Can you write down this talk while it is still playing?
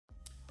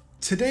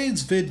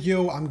Today's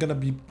video, I'm gonna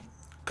be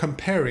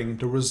comparing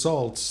the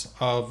results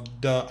of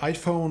the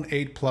iPhone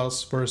 8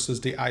 Plus versus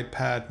the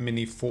iPad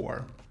mini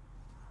 4.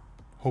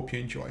 Hope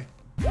you enjoy.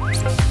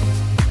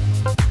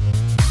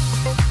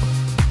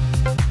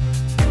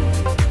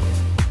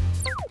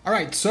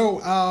 Alright, so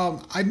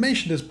I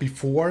mentioned this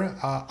before.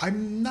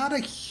 I'm not a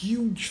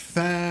huge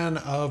fan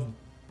of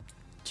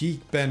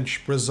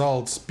Geekbench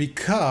results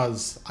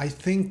because I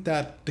think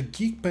that the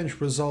Geekbench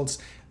results,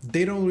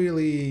 they don't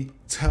really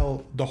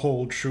tell the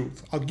whole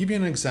truth. I'll give you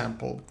an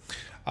example.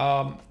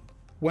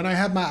 When I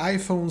had my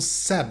iPhone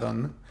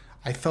 7,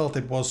 I felt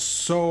it was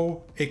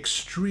so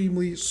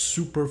extremely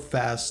super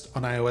fast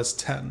on iOS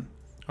 10,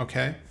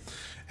 okay?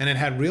 And it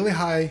had really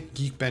high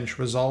Geekbench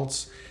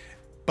results,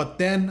 but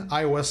then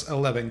iOS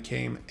 11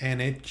 came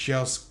and it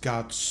just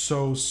got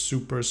so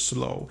super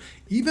slow.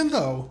 Even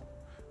though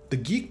the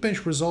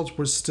Geekbench results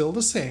were still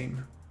the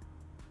same.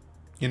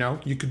 You know,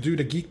 you could do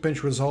the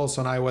Geekbench results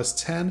on iOS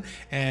 10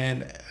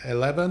 and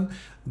 11.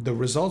 The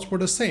results were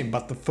the same,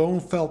 but the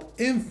phone felt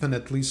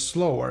infinitely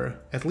slower,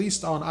 at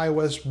least on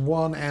iOS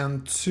 1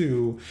 and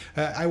 2.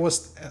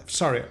 iOS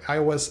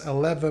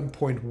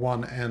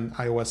 11.1 and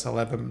iOS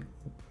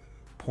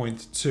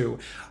 11.2.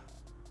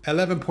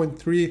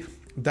 11.3,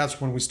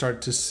 that's when we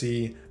start to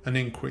see an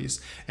increase.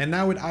 And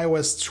now with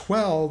iOS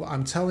 12,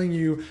 I'm telling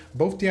you,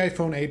 both the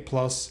iPhone 8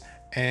 Plus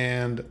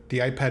and the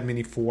iPad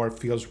mini 4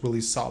 feels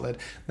really solid.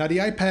 Now the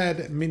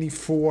iPad mini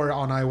 4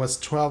 on iOS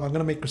 12, I'm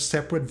gonna make a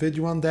separate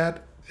video on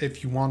that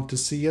if you want to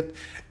see it.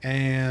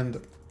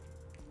 And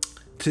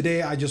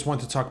today I just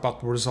want to talk about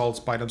the results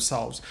by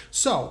themselves.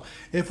 So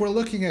if we're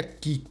looking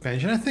at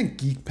Geekbench, and I think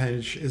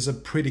Geekbench is a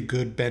pretty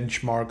good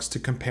benchmarks to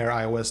compare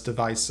iOS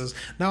devices.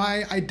 Now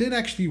I did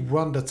actually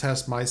run the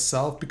test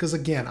myself because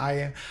again,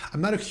 I'm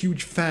not a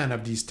huge fan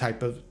of these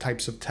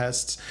types of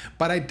tests,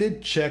 but I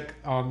did check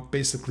on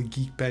basically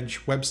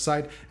Geekbench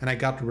website and I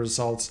got the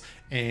results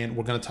and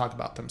we're gonna talk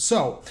about them.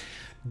 So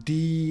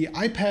the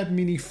iPad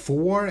mini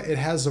 4, it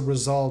has a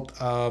result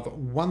of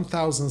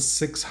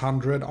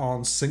 1,600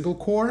 on single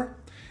core,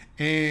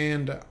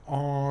 and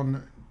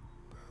on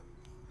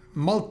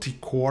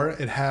multi-core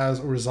it has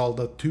a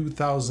result of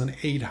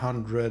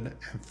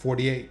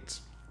 2,848.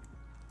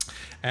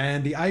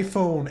 And the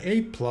iPhone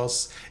 8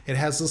 Plus, it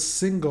has a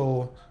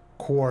single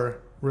core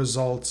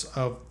results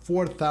of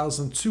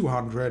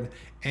 4,200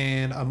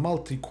 and a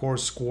multi-core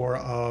score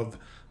of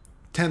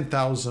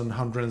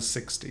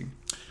 10,160.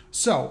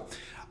 So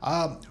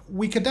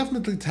we can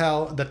definitely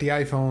tell that the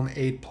iPhone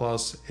 8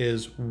 Plus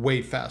is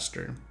way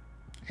faster.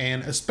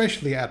 And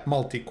especially at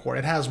multi-core,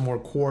 it has more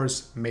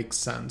cores, makes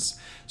sense.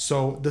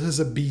 So this is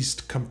a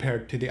beast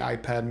compared to the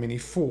iPad mini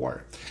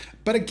 4.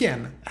 But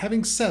again,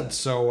 having said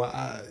so,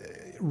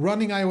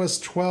 running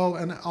iOS 12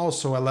 and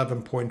also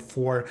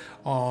 11.4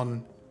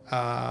 on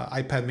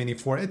iPad mini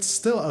 4, it's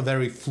still a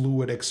very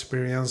fluid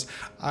experience.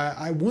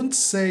 I wouldn't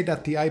say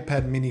that the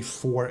iPad mini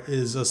 4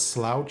 is a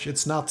slouch.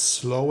 It's not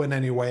slow in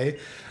any way.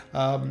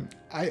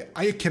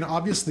 I can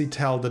obviously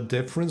tell the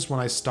difference when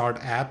I start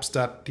apps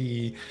that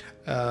the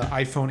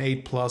iPhone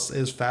 8 Plus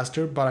is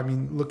faster, but I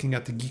mean, looking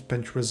at the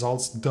Geekbench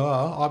results, duh,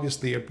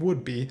 obviously it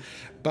would be.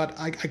 But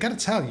I gotta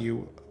tell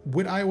you,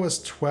 with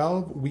iOS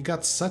 12, we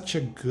got such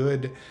a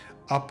good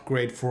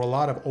upgrade for a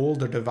lot of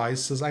older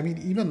devices. I mean,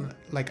 even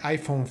like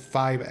iPhone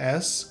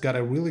 5S got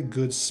a really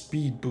good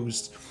speed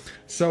boost.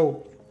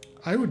 So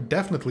I would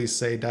definitely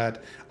say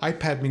that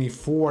iPad mini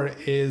 4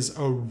 is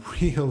a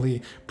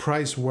really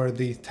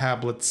price-worthy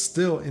tablet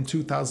still in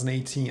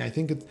 2018. I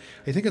think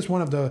it's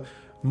one of the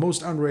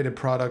most underrated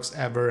products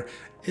ever.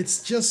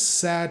 It's just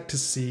sad to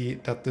see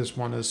that this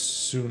one is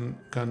soon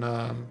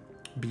gonna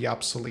be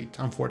obsolete,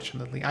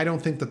 unfortunately. I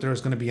don't think that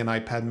there's gonna be an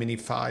iPad mini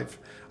 5.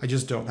 I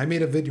just don't. I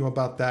made a video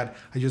about that.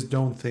 I just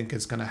don't think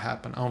it's gonna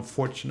happen,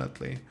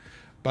 unfortunately.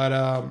 But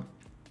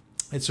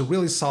it's a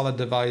really solid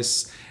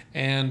device,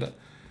 and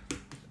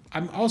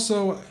I'm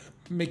also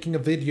making a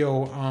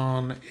video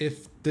on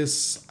if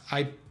this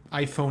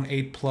iPhone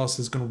 8 Plus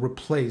is going to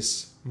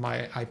replace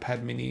my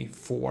iPad mini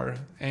 4,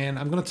 and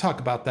I'm going to talk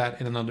about that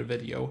in another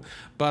video.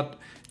 But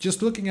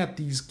just looking at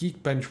these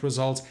Geekbench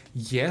results,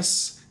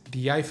 yes,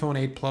 the iPhone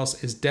 8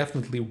 Plus is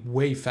definitely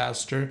way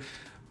faster,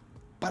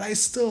 but I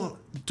still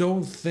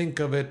don't think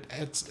of it.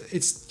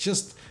 It's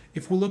just,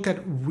 if we look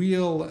at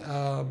real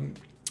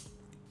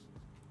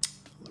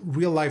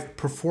life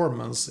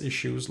performance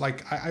issues,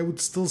 like I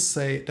would still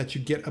say that you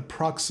get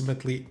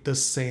approximately the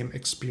same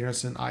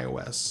experience in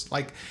iOS.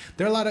 Like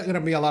there are gonna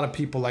be a lot of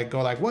people like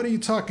go like, what are you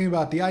talking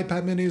about? The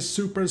iPad mini is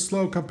super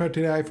slow compared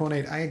to the iPhone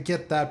 8. I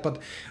get that,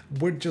 but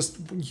we're just,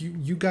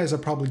 you guys are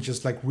probably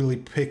just like really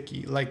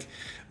picky. Like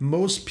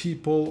most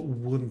people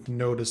wouldn't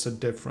notice a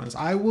difference.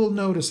 I will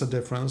notice a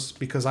difference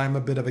because I'm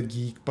a bit of a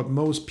geek, but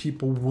most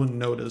people wouldn't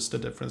notice the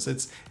difference.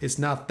 It's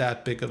not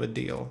that big of a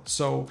deal.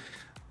 So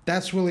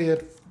that's really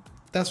it.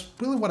 That's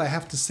really what I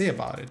have to say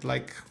about it.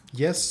 Like,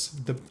 yes,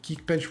 the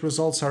Geekbench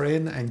results are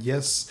in, and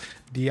yes,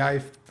 the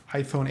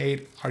iPhone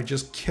 8 are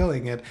just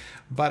killing it,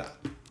 but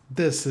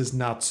this is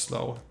not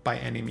slow by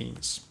any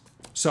means.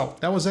 So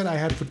that was it I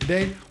had for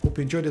today. Hope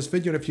you enjoyed this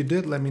video, and if you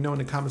did, let me know in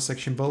the comment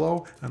section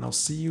below, and I'll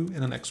see you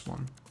in the next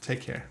one.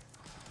 Take care.